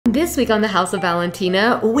This week on the House of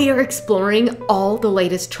Valentina, we are exploring all the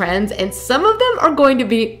latest trends, and some of them are going to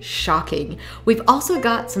be shocking. We've also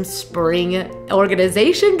got some spring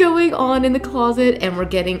organization going on in the closet, and we're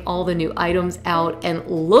getting all the new items out. And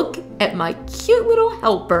look at my cute little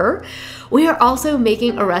helper. We are also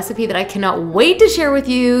making a recipe that I cannot wait to share with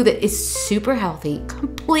you that is super healthy,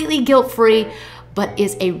 completely guilt-free, but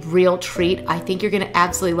is a real treat. I think you're gonna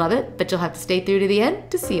absolutely love it, but you'll have to stay through to the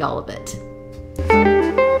end to see all of it.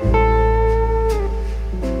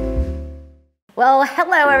 Well,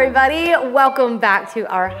 hello everybody. Welcome back to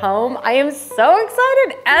our home. I am so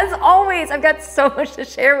excited as always. I've got so much to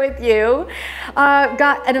share with you.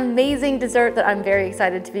 Got an amazing dessert that I'm very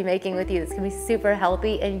excited to be making with you. It's gonna be super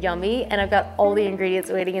healthy and yummy, and I've got all the ingredients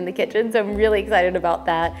waiting in the kitchen, so I'm really excited about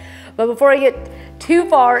that. But before I get too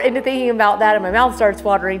far into thinking about that and my mouth starts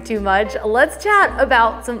watering too much, let's chat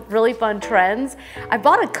about some really fun trends. I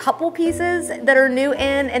bought a couple pieces that are new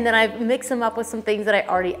in, and then I've mixed them up with some things that I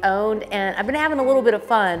already owned, and I've been having a little bit of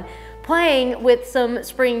fun playing with some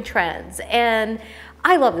spring trends. And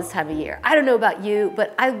I love this time of year. I don't know about you,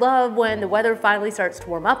 but I love when the weather finally starts to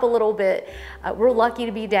warm up a little bit. We're lucky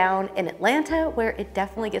to be down in Atlanta, where it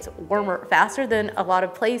definitely gets warmer faster than a lot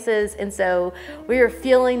of places. And so we are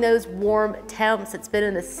feeling those warm temps. It's been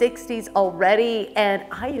in the 60s already, and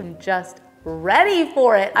I am just ready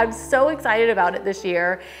for it. I'm so excited about it this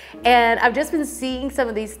year. And I've just been seeing some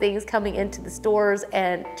of these things coming into the stores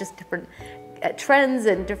and just different trends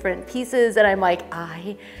and different pieces. And I'm like,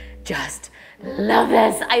 I just love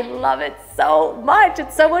this. I love it so much.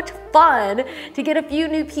 It's so much fun to get a few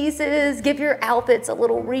new pieces, give your outfits a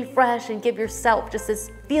little refresh, and give yourself just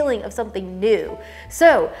this feeling of something new.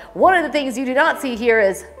 So one of the things you do not see here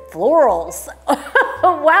is florals.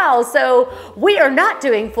 Wow, so we are not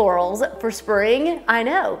doing florals for spring. I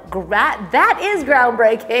know, that is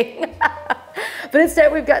groundbreaking. But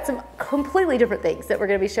instead, we've got some completely different things that we're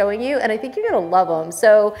gonna be showing you, and I think you're gonna love them.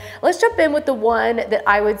 So let's jump in with the one that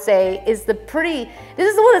I would say is this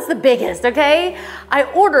is the one that's the biggest, okay? I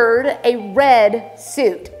ordered a red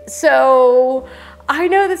suit. So I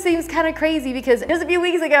know this seems kind of crazy because just a few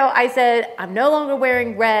weeks ago, I said, I'm no longer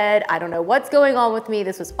wearing red. I don't know what's going on with me.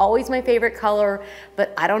 This was always my favorite color,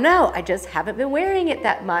 but I don't know. I just haven't been wearing it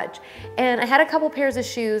that much. And I had a couple pairs of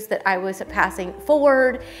shoes that I was passing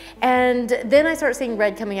forward. And then I started seeing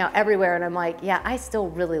red coming out everywhere. And I'm like, yeah, I still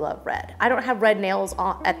really love red. I don't have red nails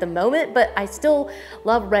on at the moment, but I still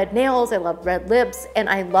love red nails. I love red lips, and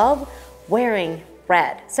I love wearing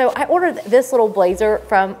red. So I ordered this little blazer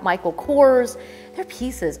from Michael Kors. Their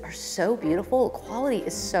pieces are so beautiful. The quality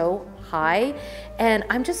is so high, and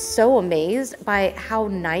I'm just so amazed by how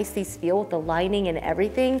nice these feel with the lining and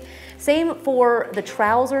everything. Same for the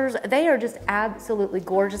trousers. They are just absolutely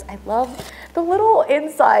gorgeous. I love the little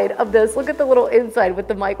inside of this. Look at the little inside with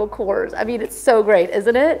the Michael Kors. I mean, it's so great,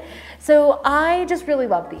 isn't it? So I just really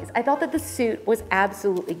love these. I thought that the suit was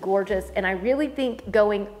absolutely gorgeous, and I really think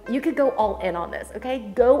you could go all in on this,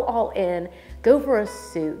 okay? Go all in. Go for a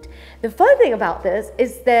suit. The fun thing about this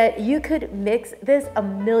is that you could mix this a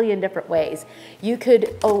million different ways. You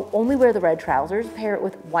could only wear the red trousers, pair it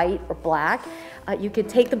with white or black. You could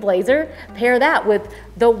take the blazer, pair that with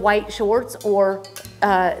the white shorts, or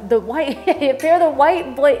pair the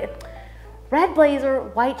red blazer,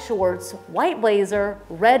 white shorts, white blazer,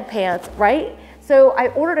 red pants, right? So I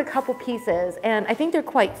ordered a couple pieces, and I think they're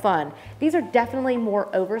quite fun. These are definitely more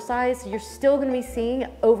oversized. You're still gonna be seeing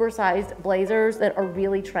oversized blazers that are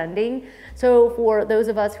really trending. So for those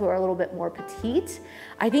of us who are a little bit more petite,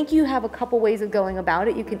 I think you have a couple ways of going about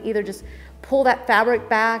it. You can either just pull that fabric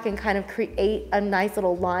back and kind of create a nice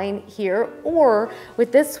little line here, or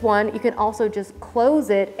with this one, you can also just close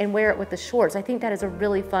it and wear it with the shorts. I think that is a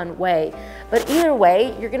really fun way. But either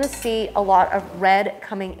way, you're gonna see a lot of red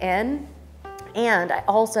coming in. And I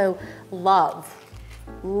also love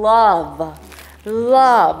the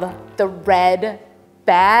red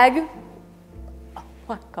bag. Oh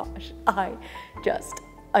my gosh, I just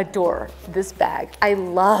adore this bag. I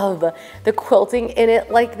love the quilting in it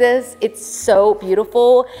like this. It's so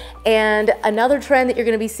beautiful. And another trend that you're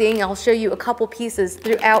gonna be seeing, I'll show you a couple pieces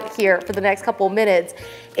throughout here for the next couple of minutes,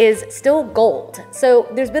 is still gold. So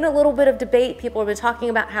there's been a little bit of debate. People have been talking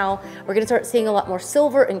about how we're gonna start seeing a lot more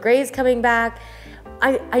silver and grays coming back.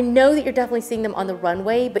 I know that you're definitely seeing them on the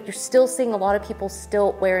runway, but you're still seeing a lot of people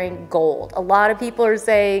still wearing gold. A lot of people are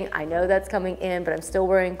saying, I know that's coming in, but I'm still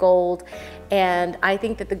wearing gold. And I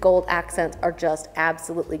think that the gold accents are just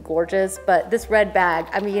absolutely gorgeous. But this red bag,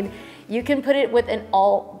 I mean, you can put it with an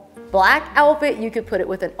all black outfit, you could put it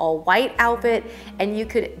with an all white outfit, and you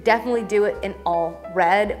could definitely do it in all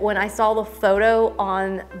red. When I saw the photo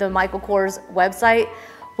on the Michael Kors website,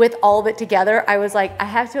 with all of it together, I was like, I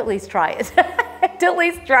have to at least try it. I have to at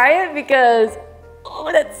least try it because,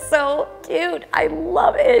 oh, that's so cute. I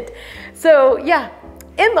love it. So yeah,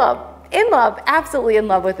 in love, absolutely in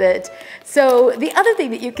love with it. So the other thing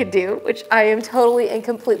that you could do, which I am totally and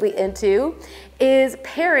completely into, is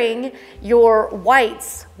pairing your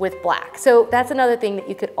whites with black. So that's another thing that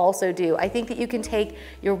you could also do. I think that you can take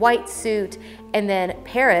your white suit and then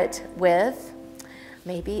pair it with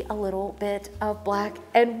maybe a little bit of black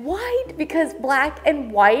and white, because black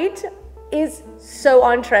and white is so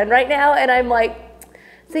on trend right now. And I'm like,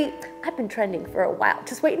 see, I've been trending for a while,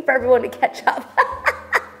 just waiting for everyone to catch up.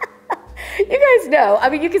 You guys know, I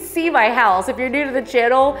mean, you can see my house. If you're new to the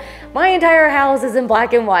channel, my entire house is in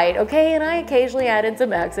black and white, okay? And I occasionally add in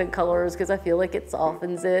some accent colors because I feel like it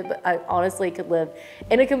softens it, but I honestly could live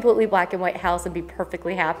in a completely black and white house and be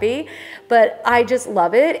perfectly happy. But I just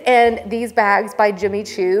love it. And these bags by Jimmy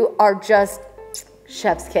Choo are just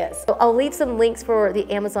chef's kiss. So I'll leave some links for the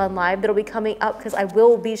Amazon Live that'll be coming up because I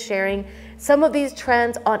will be sharing some of these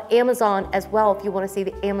trends on Amazon as well if you want to see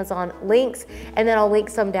the Amazon links, and then I'll link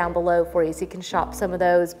some down below for you so you can shop some of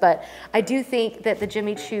those. But I do think that the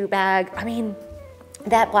Jimmy Choo bag, I mean,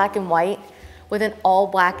 that black and white with an all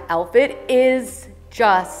black outfit is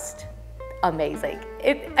just amazing.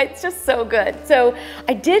 It's just so good. So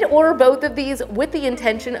I did order both of these with the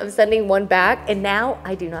intention of sending one back, and now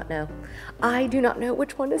I do not know. I do not know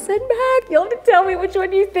which one to send back. You'll have to tell me which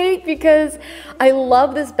one you think, because I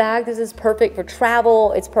love this bag. This is perfect for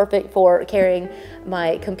travel. It's perfect for carrying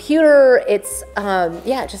my computer. It's,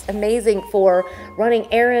 yeah, just amazing for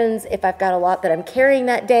running errands if I've got a lot that I'm carrying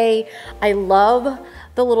that day. I love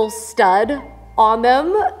the little stud on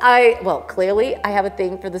them. Well, clearly I have a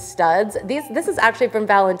thing for the studs. This is actually from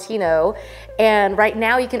Valentino, and right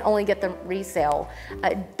now you can only get them resale.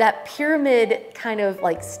 That pyramid kind of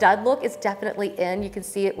like stud look is definitely in. You can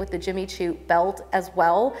see it with the Jimmy Choo belt as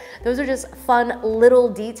well. Those are just fun little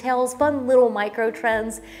details, fun little micro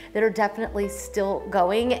trends that are definitely still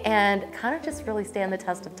going and kind of just really stand the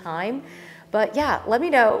test of time. But yeah, let me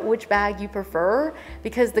know which bag you prefer,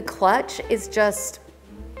 because the clutch is just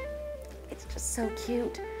so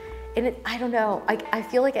cute. And I don't know, I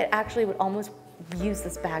feel like I actually would almost use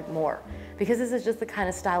this bag more, because this is just the kind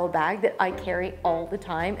of style of bag that I carry all the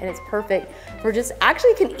time, and it's perfect for just,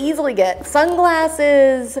 actually can easily get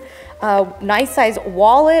sunglasses, nice size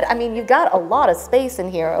wallet. I mean, you've got a lot of space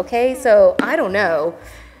in here, okay? So I don't know.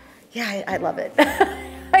 Yeah, I love it.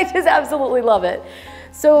 I just absolutely love it.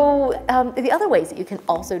 So the other ways that you can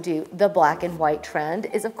also do the black and white trend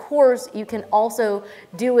is, of course, you can also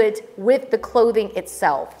do it with the clothing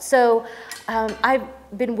itself. So I've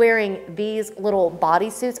been wearing these little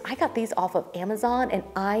bodysuits. I got these off of Amazon and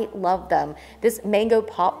I love them. This Mango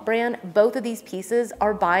Pop brand, both of these pieces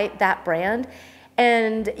are by that brand.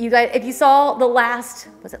 And you guys, if you saw the last,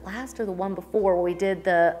 was it last or the one before where we did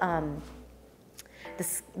the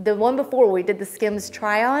one before where we did the Skims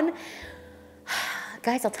try on,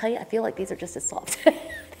 guys, I'll tell you, I feel like these are just as soft.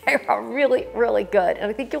 They are really, really good. And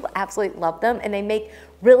I think you'll absolutely love them. And they make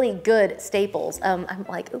really good staples. I'm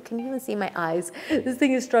like, oh, can you even see my eyes? This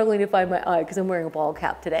thing is struggling to find my eye because I'm wearing a ball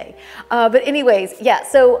cap today. But anyways, yeah,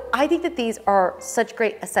 so I think that these are such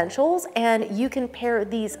great essentials, and you can pair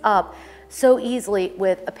these up so easily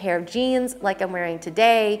with a pair of jeans like I'm wearing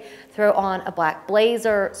today, throw on a black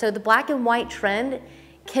blazer. So the black and white trend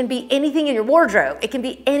can be anything in your wardrobe. It can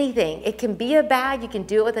be anything. It can be a bag. You can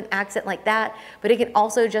do it with an accent like that, but it can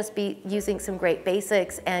also just be using some great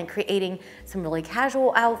basics and creating some really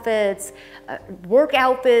casual outfits, work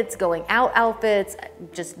outfits, going out outfits,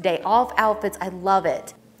 just day off outfits. I love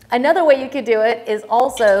it. Another way you could do it is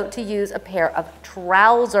also to use a pair of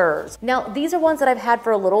trousers. Now, these are ones that I've had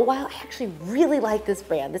for a little while. I actually really like this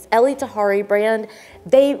brand, this Elie Tahari brand.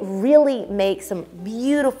 They really make some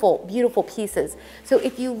beautiful, beautiful pieces. So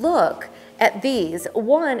if you look at these,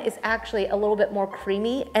 one is actually a little bit more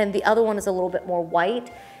creamy and the other one is a little bit more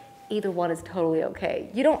white. Either one is totally okay.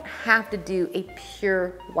 You don't have to do a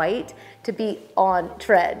pure white to be on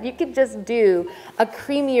trend. You could just do a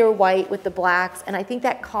creamier white with the blacks, and I think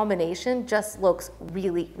that combination just looks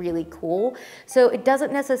really, really cool. So it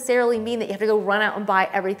doesn't necessarily mean that you have to go run out and buy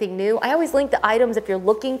everything new. I always link the items if you're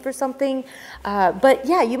looking for something, but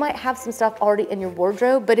yeah, you might have some stuff already in your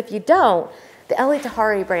wardrobe, but if you don't, the Elie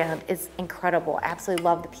Tahari brand is incredible. I absolutely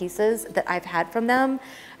love the pieces that I've had from them.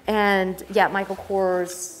 And yeah, Michael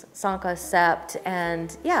Kors, Sanka Sept,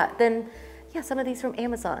 and yeah, then yeah, some of these from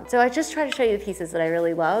Amazon. So I just try to show you the pieces that I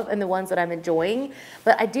really love and the ones that I'm enjoying.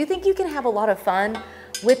 But I do think you can have a lot of fun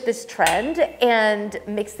with this trend and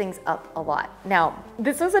mix things up a lot. Now,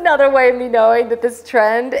 this was another way of me knowing that this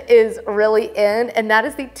trend is really in, and that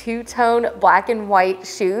is the two-tone black and white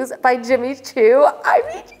shoes by Jimmy Choo.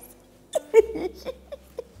 I mean,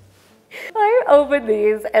 I opened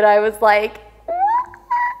these and I was like,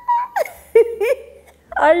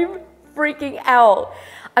 I'm freaking out.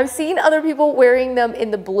 I've seen other people wearing them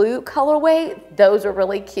in the blue colorway. Those are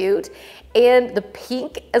really cute. And the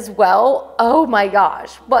pink as well. Oh my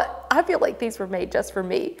gosh. But I feel like these were made just for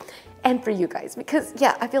me and for you guys because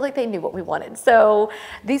yeah, I feel like they knew what we wanted. So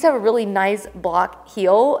these have a really nice block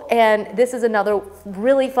heel, and this is another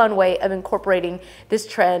really fun way of incorporating this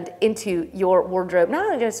trend into your wardrobe, not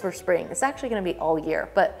only just for spring, it's actually gonna be all year,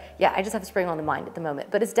 but yeah, I just have spring on the mind at the moment,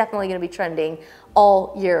 but it's definitely gonna be trending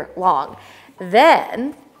all year long.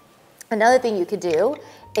 Then another thing you could do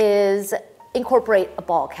is incorporate a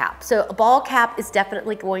ball cap. So a ball cap is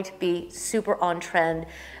definitely going to be super on trend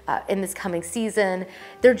in this coming season.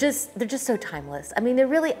 They're just so timeless. I mean,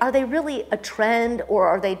 are they really a trend, or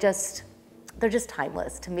are they just, they're just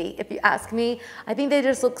timeless to me, if you ask me. I think they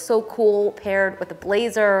just look so cool paired with a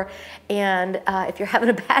blazer, and if you're having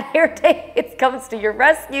a bad hair day, it comes to your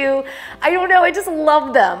rescue. I don't know, I just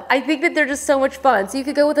love them. I think that they're just so much fun. So you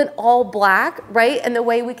could go with an all black, right? And the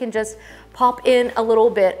way we can just pop in a little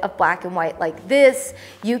bit of black and white like this.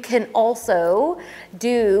 You can also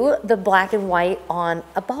do the black and white on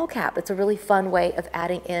a ball cap. It's a really fun way of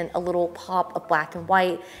adding in a little pop of black and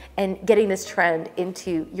white and getting this trend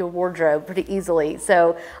into your wardrobe pretty easily.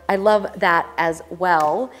 So I love that as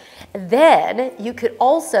well. Then you could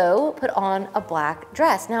also put on a black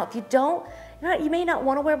dress. Now, if you don't, you may not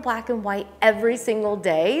want to wear black and white every single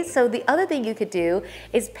day. So the other thing you could do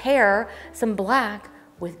is pair some black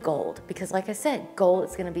with gold, because like I said, gold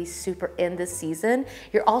is gonna be super in this season.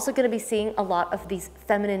 You're also gonna be seeing a lot of these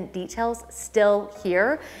feminine details still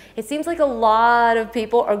here. It seems like a lot of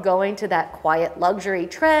people are going to that quiet luxury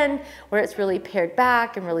trend where it's really pared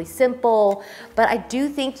back and really simple, but I do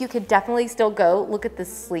think you could definitely still go, look at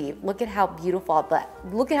this sleeve, look at how beautiful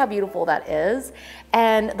that is,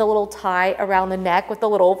 and the little tie around the neck with the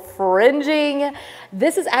little fringing.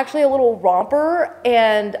 This is actually a little romper,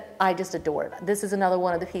 and I just adore it. This is another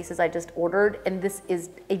one of the pieces I just ordered, and this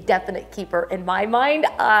is a definite keeper in my mind.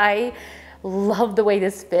 I love the way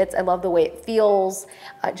this fits. I love the way it feels.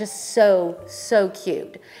 Just so, so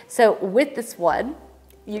cute. So with this one,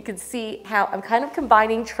 you can see how I'm kind of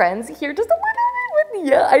combining trends here just a little bit with,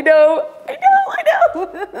 yeah, I know.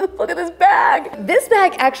 Look at this bag. This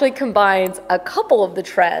bag actually combines a couple of the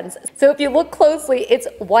trends. So if you look closely, it's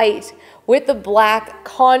white with the black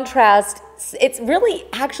contrast. It's really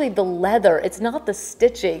actually the leather. It's not the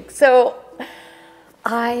stitching. So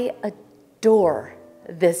I adore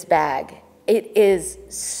this bag. It is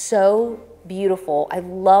so beautiful. I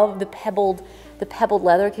love the pebbled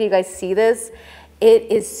leather. Can you guys see this? It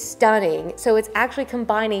is stunning. So it's actually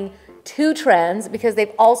combining two trends because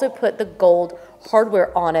they've also put the gold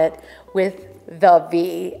hardware on it with the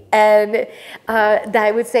V. And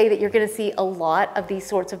I would say that you're gonna see a lot of these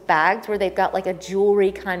sorts of bags where they've got like a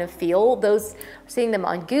jewelry kind of feel. Those, seeing them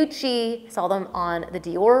on Gucci, saw them on the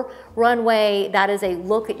Dior runway. That is a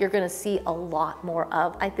look that you're gonna see a lot more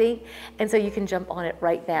of, I think. And so you can jump on it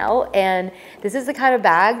right now. And this is the kind of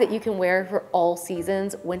bag that you can wear for all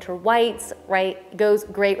seasons. Winter whites, right? Goes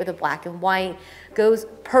great with the black and white. Goes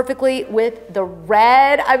perfectly with the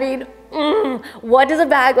red. I mean, what does a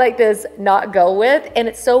bag like this not go with? And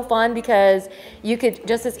it's so fun because you could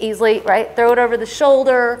just as easily, right, throw it over the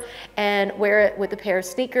shoulder and wear it with a pair of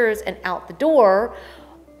sneakers and out the door,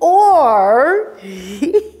 or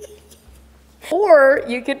or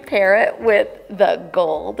you could pair it with the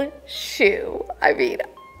gold shoe. I mean,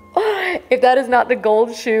 if that is not the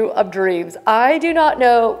gold shoe of dreams, I do not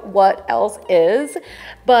know what else is.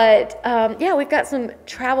 But yeah, we've got some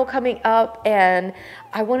travel coming up, and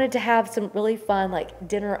I wanted to have some really fun, like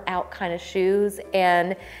dinner out kind of shoes,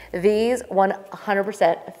 and these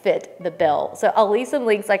 100% fit the bill. So I'll leave some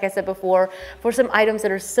links, like I said before, for some items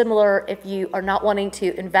that are similar if you are not wanting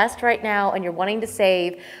to invest right now and you're wanting to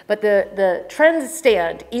save, but the trends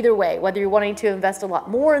stand either way, whether you're wanting to invest a lot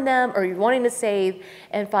more in them or you're wanting to save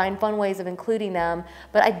and find fun ways of including them.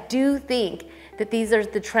 But I do think that these are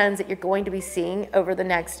the trends that you're going to be seeing over the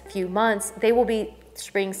next few months. They will be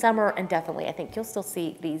spring, summer, and definitely I think you'll still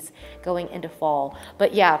see these going into fall.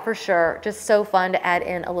 But yeah, for sure, just so fun to add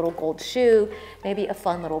in a little gold shoe, maybe a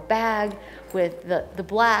fun little bag with the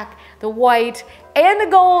black, the white, and the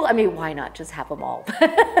gold. I mean, why not just have them all?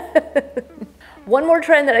 One more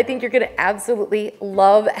trend that I think you're gonna absolutely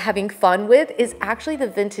love having fun with is actually the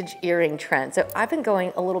vintage earring trend. So I've been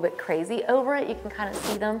going a little bit crazy over it. You can kind of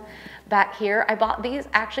see them back here. I bought these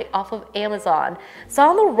actually off of Amazon.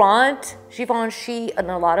 Saint Laurent, Givenchy, and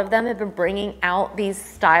a lot of them have been bringing out these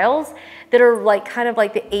styles that are like kind of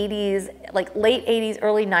like the 80s, like late 80s,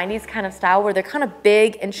 early 90s kind of style where they're kind of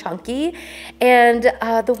big and chunky. And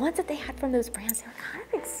the ones that they had from those brands, they were kind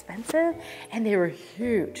of expensive and they were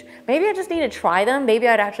huge. Maybe I just need to try them. Maybe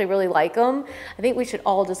I'd actually really like them. I think we should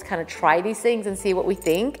all just kind of try these things and see what we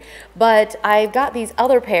think. But I've got these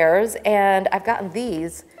other pairs and I've gotten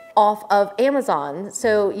these off of Amazon.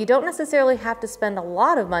 So you don't necessarily have to spend a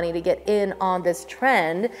lot of money to get in on this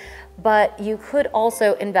trend, but you could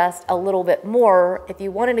also invest a little bit more if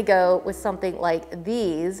you wanted to go with something like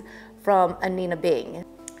these from Anine Bing.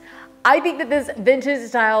 I think that this vintage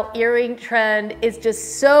style earring trend is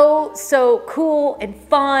just so cool and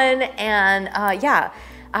fun. And yeah,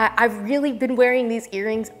 I've really been wearing these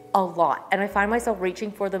earrings a lot and I find myself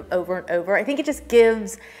reaching for them over and over. I think it just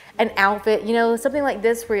gives an outfit, you know, something like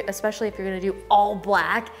this, where, especially if you're gonna do all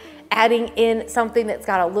black, adding in something that's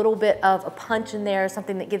got a little bit of a punch in there,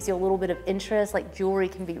 something that gives you a little bit of interest, like jewelry,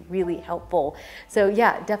 can be really helpful. So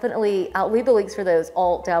yeah, definitely, I'll leave the links for those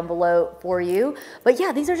all down below for you. But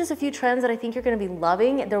yeah, these are just a few trends that I think you're gonna be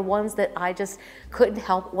loving. They're ones that I just couldn't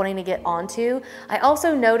help wanting to get onto. I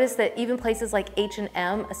also noticed that even places like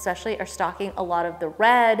H&M especially are stocking a lot of the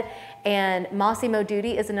red, and Massimo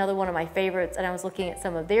Dutti is another one of my favorites, and I was looking at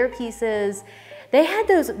some of their pieces. They had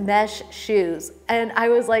those mesh shoes, and I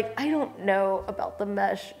was like, I don't know about the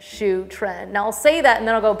mesh shoe trend. Now I'll say that and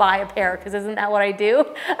then I'll go buy a pair, because isn't that what I do?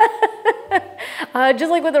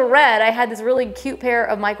 Just like with the red, I had this really cute pair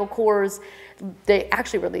of Michael Kors. They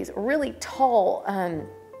actually were these really tall,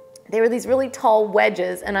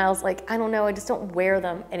 wedges, and I was like, I don't know, I just don't wear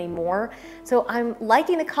them anymore. So I'm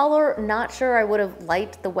liking the color, not sure I would have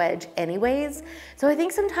liked the wedge anyways. So I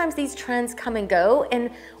think sometimes these trends come and go, and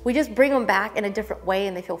we just bring them back in a different way,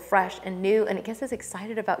 and they feel fresh and new, and it gets us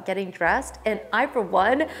excited about getting dressed. And I, for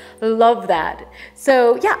one, love that.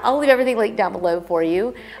 So yeah, I'll leave everything linked down below for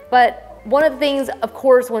you. But one of the things, of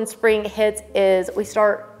course, when spring hits is we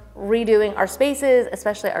start redoing our spaces,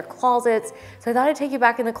 especially our closets. So I thought I'd take you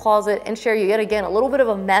back in the closet and share you yet again a little bit of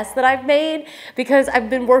a mess that I've made, because I've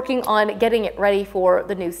been working on getting it ready for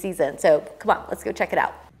the new season. So come on, let's go check it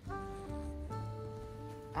out.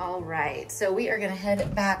 All right, so we are gonna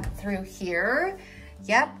head back through here.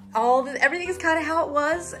 Yep, everything's kind of how it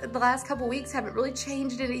was the last couple weeks. Haven't really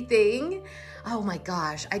changed anything. Oh my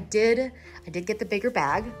gosh, I did get the bigger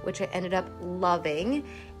bag, which I ended up loving.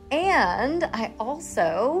 And I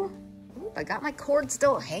also, I got my cord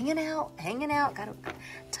still hanging out. Gotta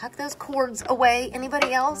tuck those cords away.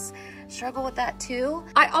 Anybody else struggle with that too?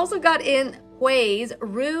 I also got in Ouai's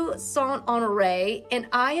Rue Saint Honoré, and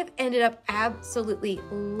I have ended up absolutely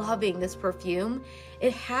loving this perfume.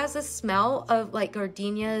 It has a smell of like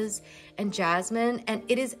gardenias and jasmine, and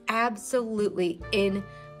it is absolutely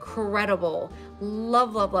incredible.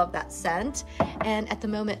 Love that scent. And at the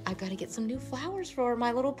moment, I've got to get some new flowers for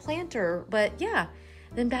my little planter. But yeah,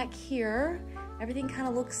 then back here, everything kind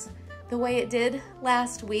of looks the way it did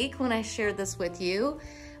last week when I shared this with you.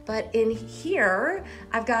 But in here,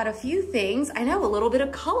 I've got a few things. I know, a little bit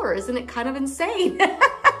of color. Isn't it kind of insane?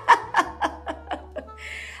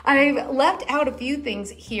 I've left out a few things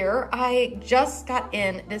here. I just got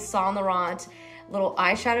in this Saint Laurent little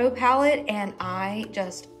eyeshadow palette, and I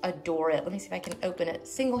just adore it. Let me see if I can open it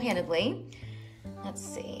single-handedly. Let's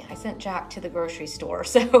see, I sent Jack to the grocery store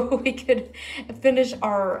so we could finish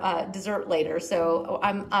our dessert later. So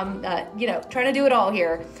I'm you know, trying to do it all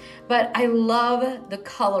here. But I love the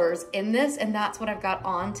colors in this, and that's what I've got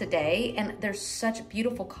on today. And there's such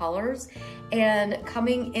beautiful colors, and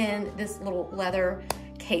coming in this little leather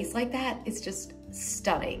case like that, it's just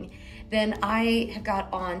stunning. Then I have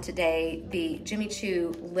got on today the Jimmy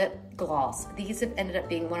Choo lip gloss. These have ended up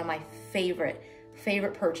being one of my favorite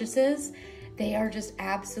purchases. They are just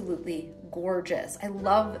absolutely gorgeous. I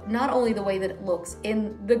love not only the way that it looks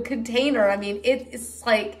in the container. I mean, it's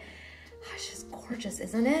like, it's just gorgeous,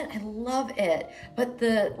 isn't it? I love it. But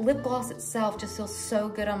the lip gloss itself just feels so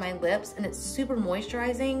good on my lips, and it's super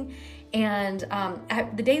moisturizing. And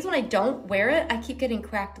the days when I don't wear it, I keep getting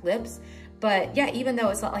cracked lips. But yeah, even though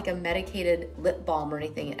it's not like a medicated lip balm or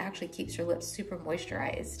anything, it actually keeps your lips super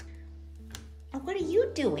moisturized. Oh, what are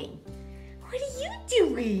you doing? What are you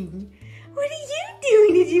doing? What are you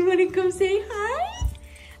doing? Did you want to come say hi?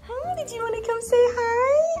 Huh? Did you want to come say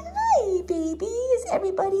hi? Hi, baby. Is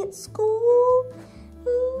everybody at school?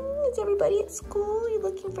 Is everybody at school? You're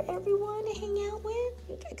looking for everyone to hang out with?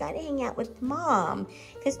 I gotta hang out with Mom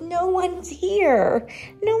because no one's here.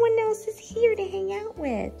 No one else is here to hang out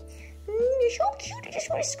with. You're so cute. I just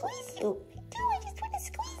want to squeeze you. I just want to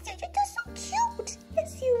squeeze you. You're just so cute.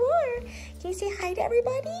 Yes, you are. Can you say hi to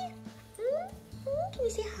everybody? Can you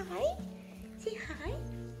say hi? Say hi.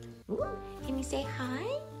 Ooh, can you say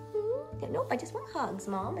hi? Nope, I just want hugs,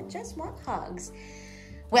 Mom. I just want hugs.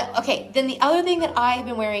 Well, okay, then the other thing that I've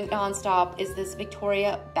been wearing nonstop is this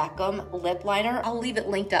Victoria Beckham lip liner. I'll leave it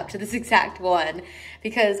linked up to this exact one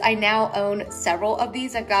because I now own several of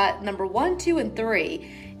these. I've got number 1, 2, and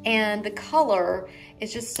 3, and the color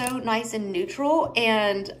is just so nice and neutral.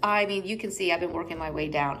 And I mean, you can see I've been working my way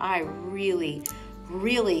down. I really,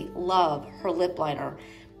 really love her lip liner.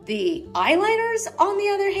 The eyeliners, on the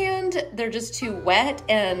other hand, they're just too wet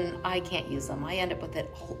and I can't use them. I end up with it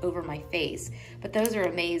all over my face, but those are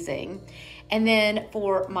amazing. And then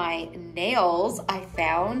for my nails, I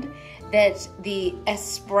found that the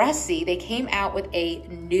Espressi, they came out with a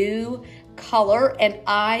new color and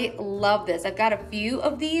I love this. I've got a few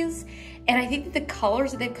of these and I think that the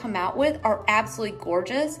colors that they've come out with are absolutely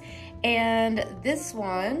gorgeous. And this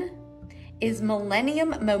one is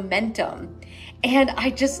Millennium Momentum. And I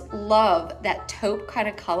just love that taupe kind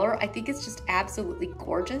of color. I think it's just absolutely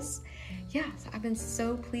gorgeous. Yeah, so I've been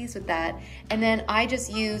so pleased with that. And then I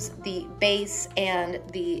just use the base and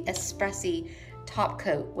the Espressi top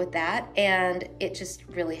coat with that, and it just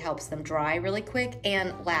really helps them dry really quick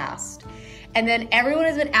and last. And then everyone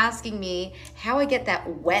has been asking me how I get that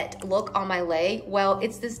wet look on my leg. Well,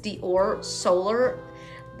 it's this Dior Solar,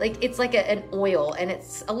 it's like an oil and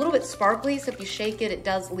it's a little bit sparkly. So if you shake it, it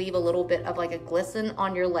does leave a little bit of like a glisten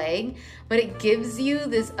on your leg, but it gives you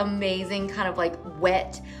this amazing kind of like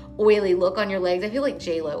wet, oily look on your legs. I feel like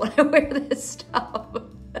J-Lo when I wear this stuff.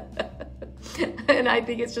 And I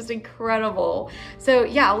think it's just incredible. So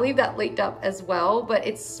yeah, I'll leave that linked up as well, but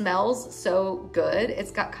it smells so good. It's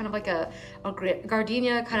got kind of like a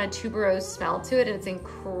gardenia kind of tuberose smell to it and it's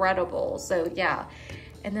incredible. So yeah,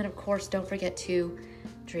 and then of course, don't forget to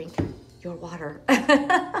drink your water.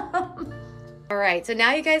 All right, so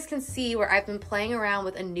now you guys can see where I've been playing around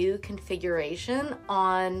with a new configuration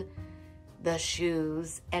on the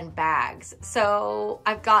shoes and bags. So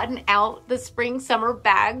I've gotten out the spring summer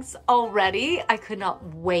bags already. I could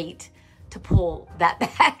not wait to pull that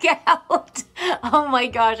bag out. Oh my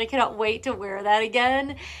gosh, I cannot wait to wear that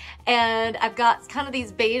again. And I've got kind of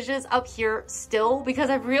these beiges up here still because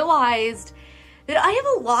I've realized that I have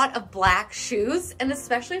a lot of black shoes, and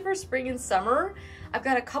especially for spring and summer. I've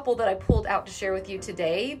got a couple that I pulled out to share with you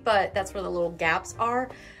today, but that's where the little gaps are.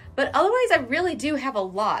 But otherwise, I really do have a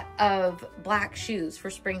lot of black shoes for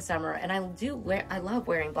spring, summer, and I love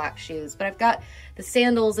wearing black shoes, but I've got the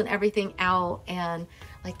sandals and everything out, and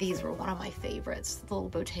like these were one of my favorites, the little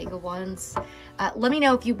Bottega ones. Let me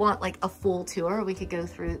know if you want like a full tour. We could go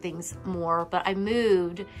through things more, but I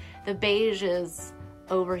moved the beiges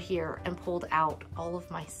over here and pulled out all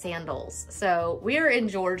of my sandals. So we're in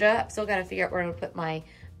Georgia. I've still got to figure out where I'm gonna put my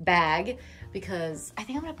bag because I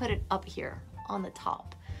think I'm gonna put it up here on the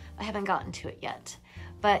top. I haven't gotten to it yet.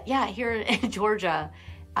 But yeah, here in Georgia,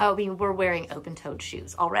 I mean, we're wearing open-toed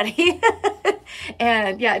shoes already.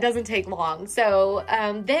 And yeah, it doesn't take long. So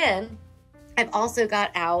then I've also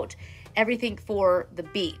got out everything for the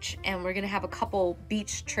beach, and we're gonna have a couple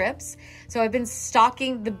beach trips. So I've been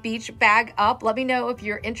stocking the beach bag up. Let me know if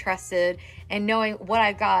you're interested in knowing what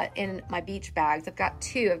I've got in my beach bags. I've got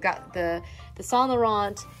two. I've got the Saint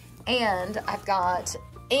Laurent, and I've got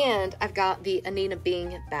the Anine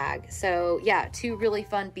Bing bag. So yeah, two really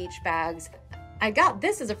fun beach bags. I got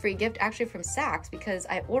this as a free gift actually from Saks because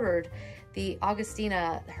I ordered the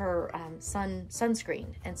Augustina, her sunscreen.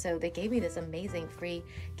 And so they gave me this amazing free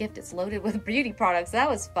gift. It's loaded with beauty products. That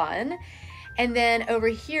was fun. And then over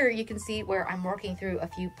here, you can see where I'm working through a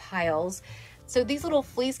few piles. So these little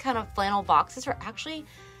fleece kind of flannel boxes are actually,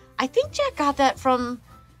 I think Jack got that from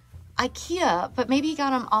IKEA, but maybe he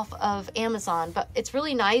got them off of Amazon. But it's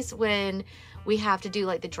really nice when we have to do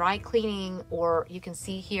like the dry cleaning, or you can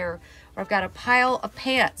see here where I've got a pile of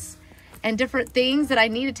pants and different things that I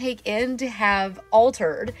need to take in to have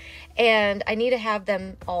altered, and I need to have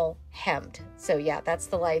them all hemmed. So yeah, that's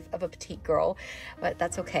the life of a petite girl, but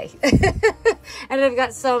that's okay. And I've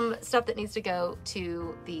got some stuff that needs to go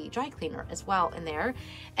to the dry cleaner as well in there.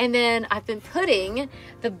 And then I've been putting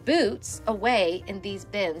the boots away in these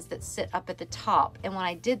bins that sit up at the top. And when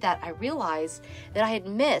I did that, I realized that I had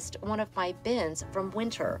missed one of my bins from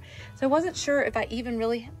winter. So I wasn't sure if I even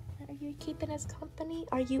really, are you keeping us company?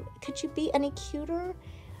 Could you be any cuter?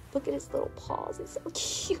 Look at his little paws, he's so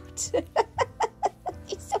cute.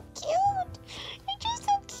 He's so cute. You're just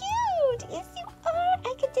so cute. Yes, you are.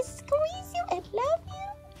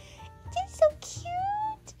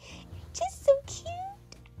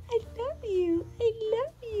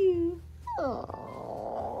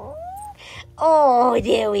 Oh,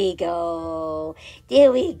 there we go.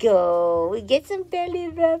 There we go. We get some belly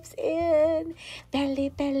rubs in. Belly,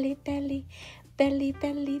 belly, belly. Belly,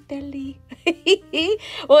 belly, belly.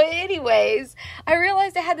 Well, anyways, I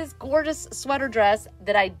realized I had this gorgeous sweater dress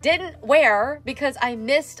that I didn't wear because I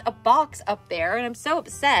missed a box up there, and I'm so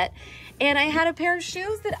upset. And I had a pair of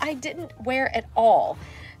shoes that I didn't wear at all.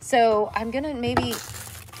 So I'm gonna maybe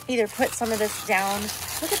either put some of this down.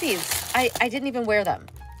 Look at these. I didn't even wear them.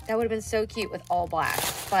 That would have been so cute with all black.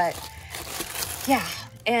 But yeah,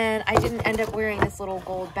 and I didn't end up wearing this little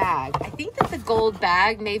gold bag. I think that the gold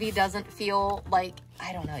bag maybe doesn't feel like,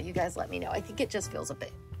 I don't know, you guys let me know. I think it just feels a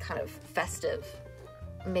bit kind of festive.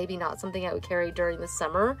 Maybe not something I would carry during the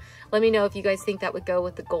summer. Let me know if you guys think that would go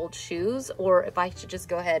with the gold shoes, or if I should just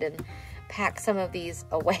go ahead and pack some of these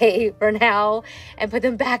away for now and put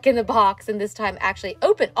them back in the box, and this time actually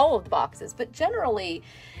open all of the boxes. But generally,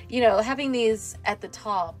 you know, having these at the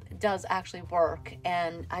top does actually work,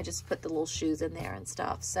 and I just put the little shoes in there and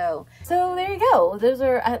stuff. So there you go. Those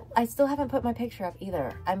are, I still haven't put my picture up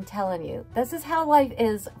either. I'm telling you, this is how life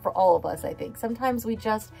is for all of us, I think. Sometimes we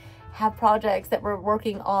just have projects that we're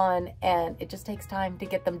working on, and it just takes time to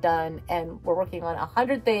get them done, and we're working on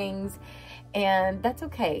 100 things, and that's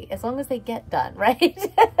okay as long as they get done, right?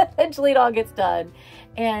 Eventually it all gets done,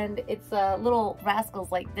 and it's little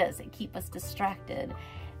rascals like this that keep us distracted,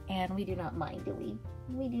 and we do not mind, do we?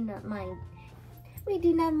 We do not mind. We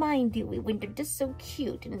do not mind, do we, when they're just so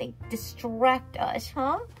cute and they distract us,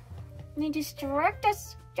 huh? They distract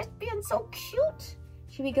us just being so cute.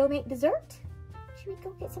 Should we go make dessert? Should we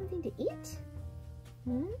go get something to eat?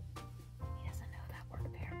 Hmm? He doesn't know that word,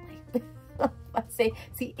 apparently. I say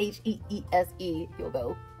C-H-E-E-S-E, you'll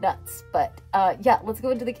go nuts. But yeah, let's go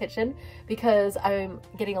into the kitchen because I'm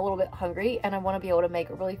getting a little bit hungry and I want to be able to make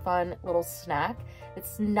a really fun little snack.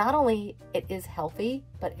 It's not only, it is healthy,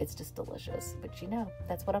 but it's just delicious. But you know,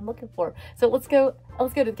 that's what I'm looking for. So let's go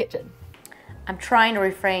to the kitchen. I'm trying to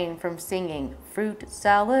refrain from singing fruit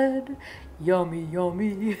salad, yummy,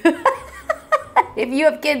 yummy. If you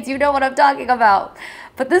have kids, you know what I'm talking about.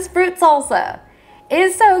 But this fruit salsa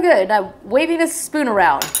is so good. Now, waving this spoon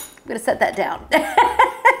around, I'm gonna set that down.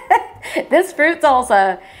 This fruit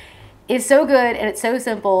salsa is so good, and it's so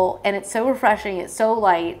simple, and it's so refreshing, it's so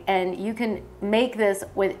light, and you can make this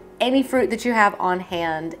with any fruit that you have on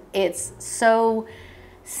hand. It's so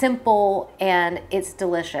simple and it's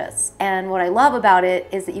delicious. And what I love about it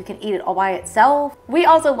is that you can eat it all by itself. We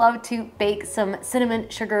also love to bake some cinnamon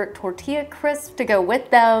sugar tortilla crisps to go with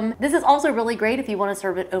them. This is also really great if you want to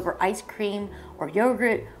serve it over ice cream or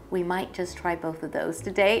yogurt. We might just try both of those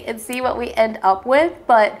today and see what we end up with.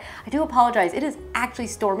 But I do apologize. It is actually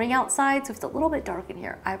storming outside, so it's a little bit dark in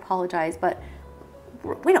here. I apologize, but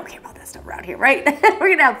we don't care about that stuff around here, right? We're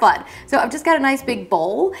gonna have fun. So I've just got a nice big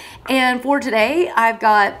bowl, and for today I've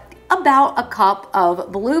got about a cup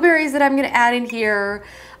of blueberries that I'm gonna add in here,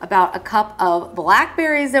 about a cup of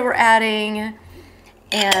blackberries that we're adding,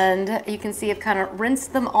 and you can see I've kind of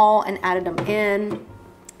rinsed them all and added them in.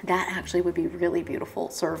 That actually would be really beautiful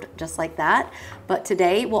served just like that. But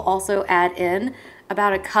today we'll also add in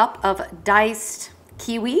about a cup of diced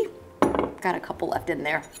kiwi. Got a couple left in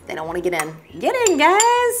there. They don't want to get in. Get in,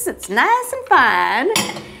 guys. It's nice and fine.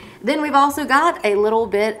 Then we've also got a little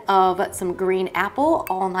bit of some green apple,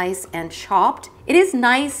 all nice and chopped. It is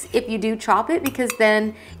nice if you do chop it because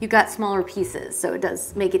then you've got smaller pieces, so it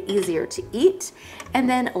does make it easier to eat. And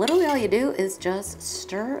then literally all you do is just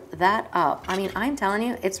stir that up. I mean, I'm telling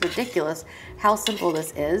you, it's ridiculous how simple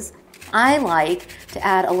this is. I like to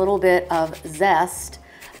add a little bit of zest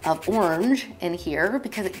of orange in here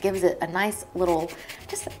because it gives it a nice little,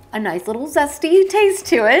 just a nice little zesty taste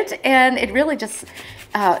to it, and it really just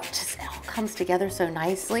it all comes together so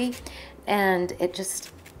nicely, and it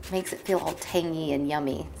just makes it feel all tangy and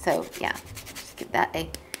yummy. So yeah, just give that a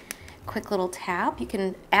quick little tap. You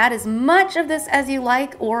can add as much of this as you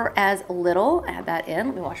like or as little. Add that in.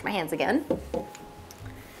 Let me wash my hands again.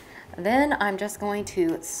 Then I'm just going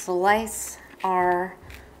to slice our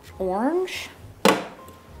orange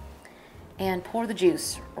and pour the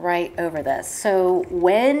juice right over this. So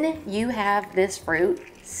when you have this fruit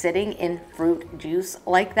sitting in fruit juice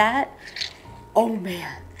like that, oh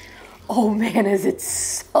man, is it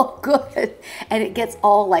so good. And it gets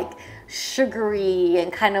all like sugary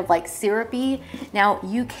and kind of like syrupy. Now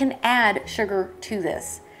you can add sugar to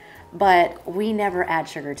this, but we never add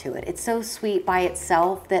sugar to it. It's so sweet by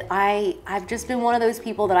itself that I've just been one of those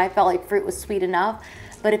people that I felt like fruit was sweet enough.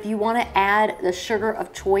 But if you want to add the sugar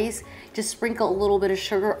of choice, just sprinkle a little bit of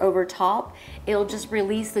sugar over top. It'll just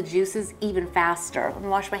release the juices even faster. Let me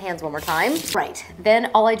wash my hands one more time. Right,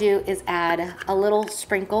 then all I do is add a little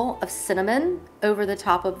sprinkle of cinnamon over the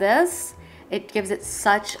top of this. It gives it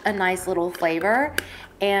such a nice little flavor,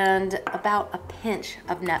 and about a pinch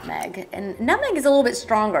of nutmeg. And nutmeg is a little bit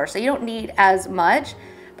stronger, so you don't need as much,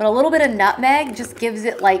 but a little bit of nutmeg just gives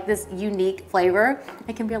it like this unique flavor.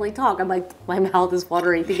 I can barely talk. I'm like, my mouth is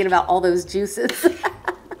watering thinking about all those juices.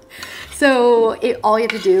 So all you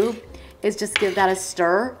have to do is just give that a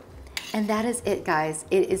stir, and that is it, guys.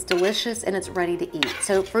 It is delicious and it's ready to eat.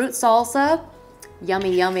 So fruit salsa,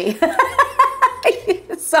 yummy, yummy.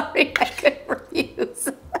 Sorry, I couldn't refuse.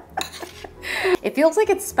 It feels like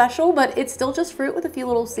it's special, but it's still just fruit with a few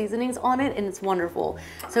little seasonings on it, and it's wonderful.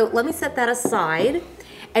 So let me set that aside.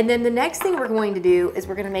 And then the next thing we're going to do is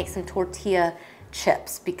we're gonna make some tortilla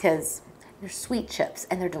chips, because they're sweet chips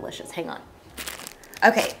and they're delicious. Hang on.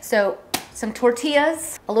 Okay, so some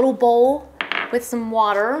tortillas, a little bowl with some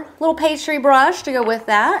water, a little pastry brush to go with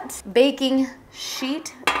that, baking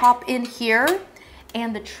sheet, pop in here.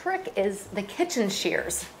 And the trick is the kitchen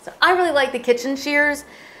shears. So I really like the kitchen shears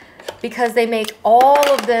because they make all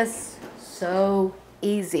of this so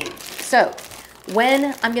easy. So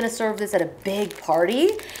when I'm gonna serve this at a big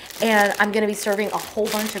party, and I'm gonna be serving a whole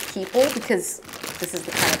bunch of people, because this is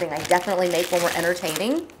the kind of thing I definitely make when we're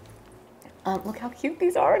entertaining. Look how cute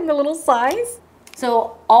these are in the little size.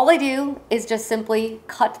 So all I do is just simply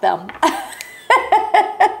cut them.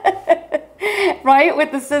 Right,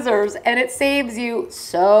 with the scissors, and it saves you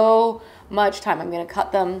so much time. I'm gonna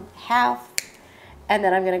cut them half, and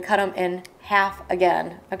then I'm gonna cut them in half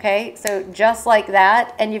again, okay? So just like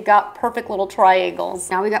that, and you've got perfect little triangles.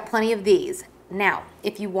 Now we got plenty of these. Now,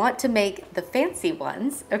 if you want to make the fancy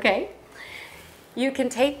ones, okay, you can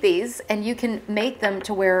take these and you can make them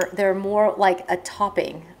to where they're more like a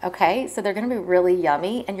topping, okay? So they're gonna be really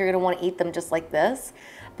yummy, and you're gonna wanna eat them just like this.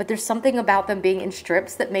 But there's something about them being in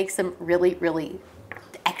strips that makes them really, really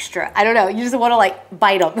extra. I don't know, you just wanna like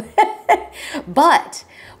bite them. But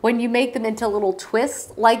when you make them into little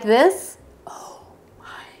twists like this, oh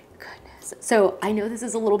my goodness. So I know this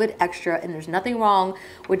is a little bit extra, and there's nothing wrong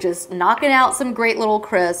with just knocking out some great little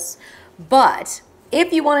crisps, but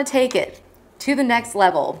if you wanna take it to the next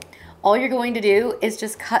level, all you're going to do is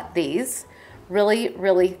just cut these really,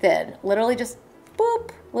 really thin. Literally just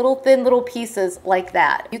boop, little thin little pieces like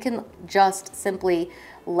that. You can just simply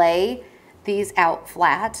lay these out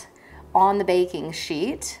flat on the baking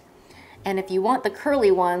sheet. And if you want the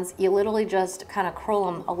curly ones, you literally just kind of curl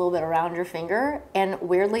them a little bit around your finger, and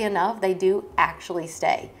weirdly enough, they do actually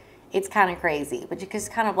stay. It's kind of crazy, but you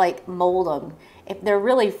just kind of like mold them. If they're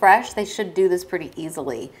really fresh, they should do this pretty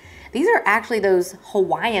easily. These are actually those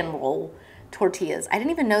Hawaiian roll tortillas. I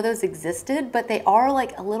didn't even know those existed, but they are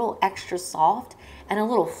like a little extra soft and a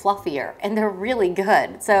little fluffier, and they're really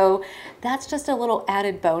good. So that's just a little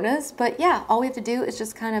added bonus. But yeah, all we have to do is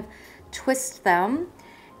just kind of twist them,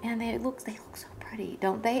 and they look so pretty,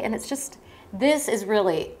 don't they? And it's just, this is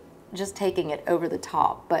really just taking it over the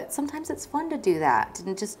top, but sometimes it's fun to do that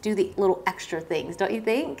and just do the little extra things, don't you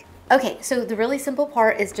think? Okay, so the really simple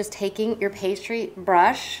part is just taking your pastry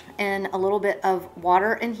brush and a little bit of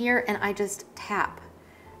water in here, and I just tap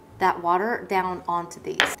that water down onto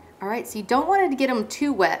these. All right, so you don't want to get them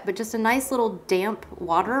too wet, but just a nice little damp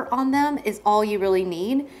water on them is all you really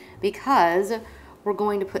need, because we're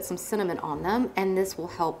going to put some cinnamon on them, and this will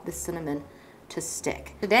help the cinnamon to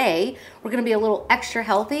stick. Today, we're gonna be a little extra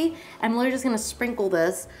healthy. I'm literally just gonna sprinkle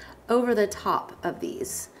this over the top of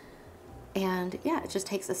these. And yeah, it just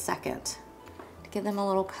takes a second to give them a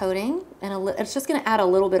little coating, and it's just gonna add a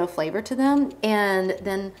little bit of flavor to them, and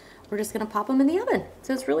then we're just gonna pop them in the oven.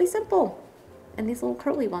 So it's really simple. And these little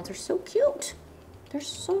curly ones are so cute. They're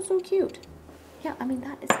so, so cute. Yeah, I mean,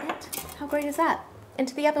 that is it. How great is that?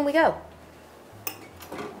 Into the oven we go.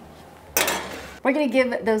 We're gonna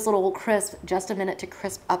give those little crisps just a minute to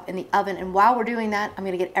crisp up in the oven, and while we're doing that, I'm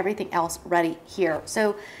gonna get everything else ready here.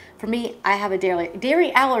 So for me, I have a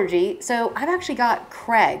dairy allergy, so I've actually got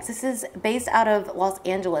Craig's. This is based out of Los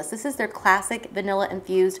Angeles. This is their classic vanilla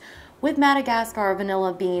infused with Madagascar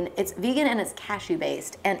vanilla bean. It's vegan and it's cashew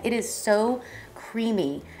based, and it is so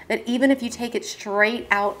creamy that even if you take it straight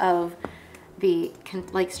out of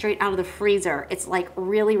straight out of the freezer, it's like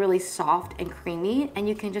really, really soft and creamy, and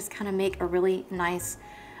you can just kind of make a really nice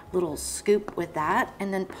little scoop with that,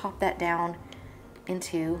 and then pop that down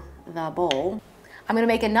into the bowl. I'm gonna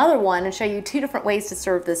make another one and show you two different ways to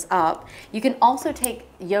serve this up. You can also take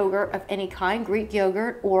yogurt of any kind, Greek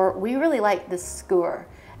yogurt, or we really like the skyr.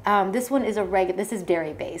 This one is this is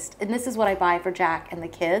dairy based, and this is what I buy for Jack and the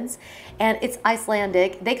kids. And it's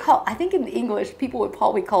Icelandic. I think in English, people would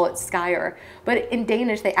probably call it skyr, but in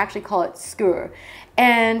Danish, they actually call it skur.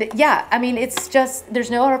 And yeah, I mean, it's just, there's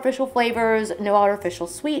no artificial flavors, no artificial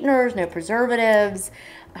sweeteners, no preservatives.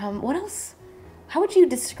 What else? How would you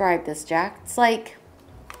describe this, Jack? It's like,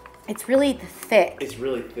 it's really thick. It's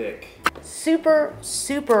really thick. Super,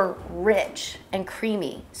 super rich and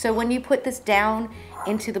creamy. So when you put this down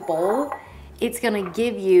into the bowl, it's gonna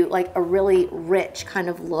give you like a really rich kind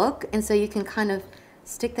of look. And so you can kind of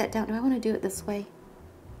stick that down. Do I wanna do it this way?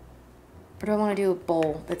 Or do I wanna do a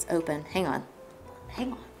bowl that's open? Hang on.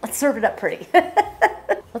 Let's serve it up pretty.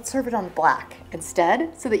 Let's serve it on black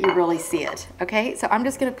instead so that you really see it, okay? So I'm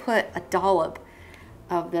just gonna put a dollop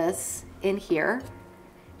of this in here.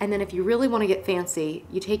 And then if you really want to get fancy,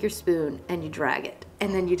 you take your spoon and you drag it,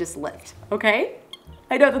 and then you just lift, okay?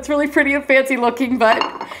 I know that's really pretty and fancy looking,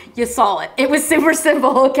 but you saw it. It was super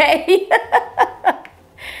simple, okay?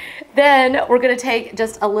 Then we're gonna take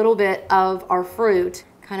just a little bit of our fruit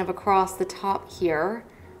kind of across the top here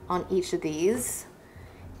on each of these.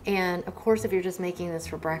 And of course, if you're just making this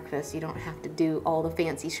for breakfast, you don't have to do all the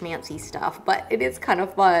fancy schmancy stuff, but it is kind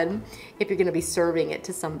of fun if you're gonna be serving it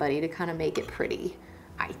to somebody to kind of make it pretty,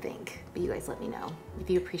 I think. But you guys let me know if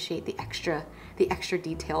you appreciate the extra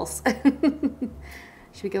details.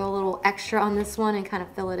 Should we go a little extra on this one and kind of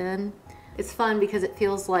fill it in? It's fun because it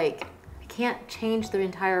feels like I can't change the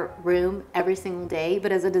entire room every single day,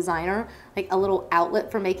 but as a designer, like a little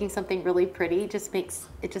outlet for making something really pretty just makes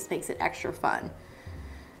it extra fun.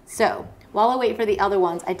 So while I wait for the other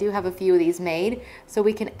ones, I do have a few of these made, so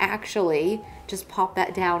we can actually just pop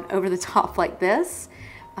that down over the top like this.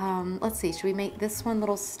 Let's see, should we make this one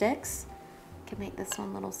little sticks? We can make this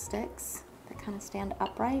one little sticks that kind of stand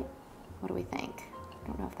upright. What do we think? I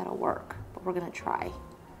don't know if that'll work, but we're gonna try.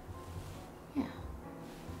 Yeah.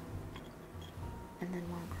 And then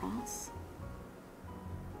one across,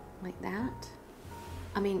 like that.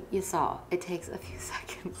 I mean, you saw, it takes a few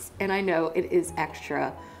seconds, and I know it is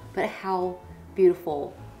extra, but how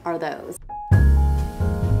beautiful are those?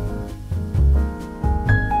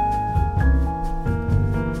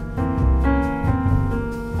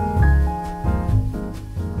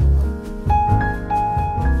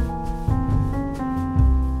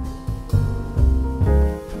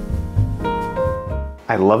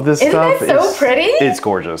 I love this Isn't stuff. it so pretty? It's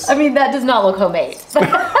gorgeous. I mean, that does not look homemade.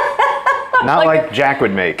 Not like Jack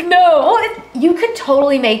would make. No, you could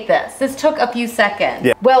totally make this. This took a few seconds.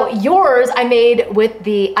 Yeah. Well, yours I made with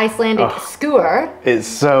the Icelandic skewer. It's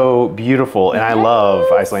so beautiful, and I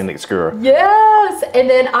love Icelandic skewer. Yes, and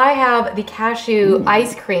then I have the cashew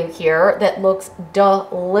ice cream here that looks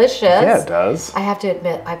delicious. Yeah, it does. I have to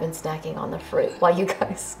admit, I've been snacking on the fruit while you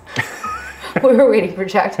guys we were waiting for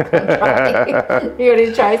Jack to come try. You ready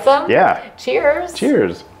to try some? Yeah. Cheers.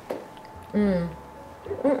 Cheers.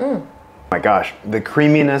 My gosh, the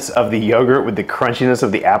creaminess of the yogurt with the crunchiness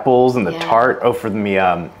of the apples and the tart. Oh, for me,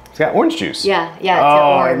 it's got orange juice. Yeah, it's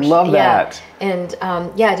orange. I love that. And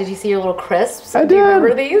yeah, did you see your little crisps? I did. Do you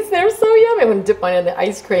remember these? They're so yummy. I'm gonna dip mine in the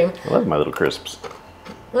ice cream. I love my little crisps.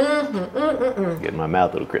 Get in my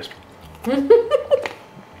mouth, little crisp.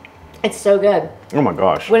 It's so good. Oh my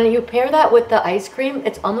gosh. When you pair that with the ice cream,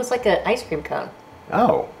 it's almost like an ice cream cone.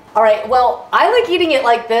 Oh. All right, well, I like eating it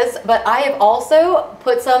like this, but I have also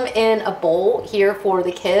put some in a bowl here for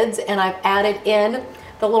the kids, and I've added in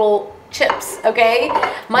the little chips, okay?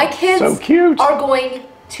 My kids So cute. are going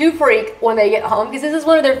to freak when they get home because this is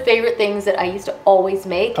one of their favorite things that I used to always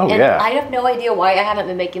make. Oh, and yeah. I have no idea why I haven't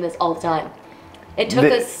been making this all the time. It took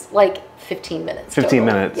us like 15 minutes. 15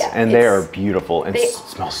 total. minutes, Yeah, and they are beautiful and they-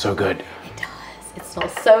 smell so good. It does. It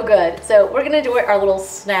smells so good. So we're gonna enjoy our little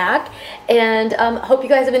snack, and hope you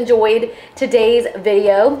guys have enjoyed today's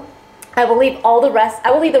video. I will leave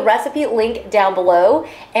the recipe link down below,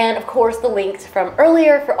 and of course the links from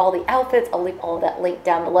earlier for all the outfits. I'll leave all of that link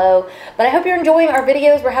down below. But I hope you're enjoying our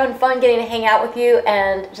videos. We're having fun getting to hang out with you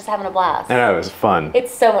and just having a blast. I know, it was fun.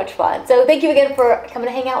 It's so much fun. So thank you again for coming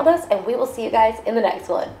to hang out with us, and we will see you guys in the next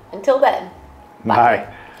one. Until then,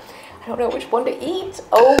 Bye. I don't know which one to eat.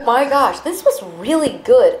 Oh my gosh, this was really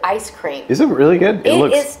good ice cream. Is it really good? It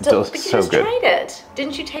looks is so but you just good. tried it.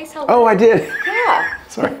 Didn't you taste how Oh, I did. Yeah.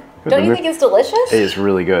 Sorry. Don't you think it's delicious? It is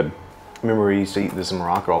really good. I remember we used to eat this in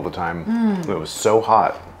Morocco all the time. It was so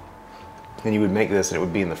hot. And you would make this and it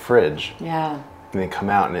would be in the fridge. Yeah. And then come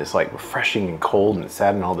out and it's like refreshing and cold and it's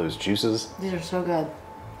adding all those juices. These are so good.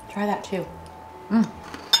 Try that too.